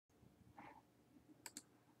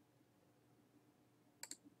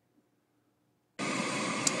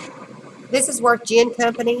This is Worth Gin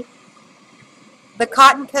Company. The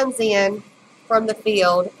cotton comes in from the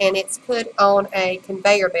field and it's put on a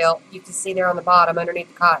conveyor belt. You can see there on the bottom underneath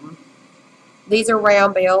the cotton. These are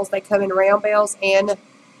round bales. They come in round bales and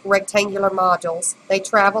rectangular modules. They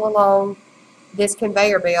travel along this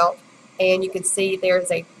conveyor belt, and you can see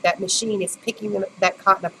that machine is picking that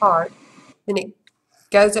cotton apart. Then it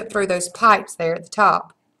goes up through those pipes there at the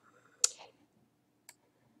top.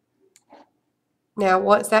 Now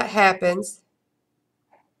once that happens,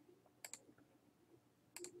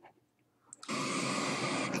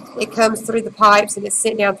 it comes through the pipes and it's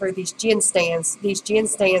sent down through these gin stands. These gin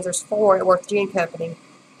stands, there's 4 at Worth Gin Company.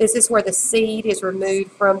 This is where the seed is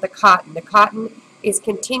removed from the cotton. The cotton is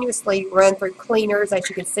continuously run through cleaners, as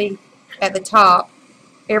you can see at the top.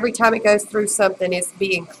 Every time it goes through something, it's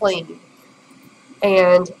being cleaned.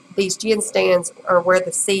 And these gin stands are where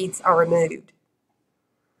the seeds are removed.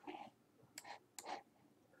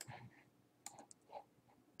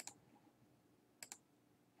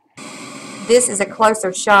 This is a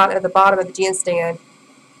closer shot of the bottom of the gin stand.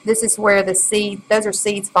 This is where the seed, those are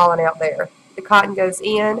seeds falling out there. The cotton goes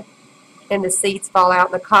in and the seeds fall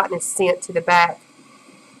out and the cotton is sent to the back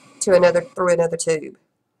to through another tube.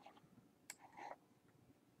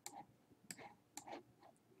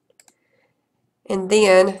 And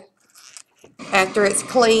then after it's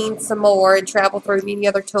cleaned some more and traveled through many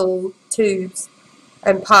other tubes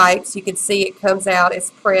and pipes, you can see it comes out, it's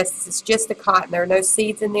pressed. It's just the cotton. There are no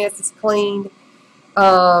seeds in this. It's cleaned.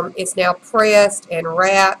 It's now pressed and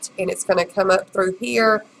wrapped, and it's going to come up through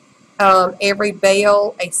here. Every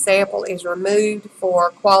bale, a sample is removed for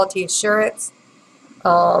quality assurance.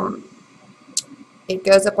 It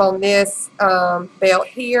goes up on this belt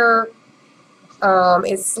here.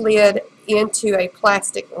 It's slid into a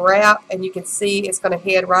plastic wrap, and you can see it's going to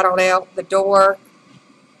head right on out the door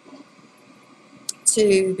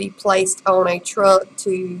to be placed on a truck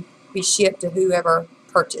to be shipped to whoever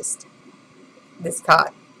purchased this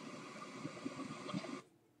cotton.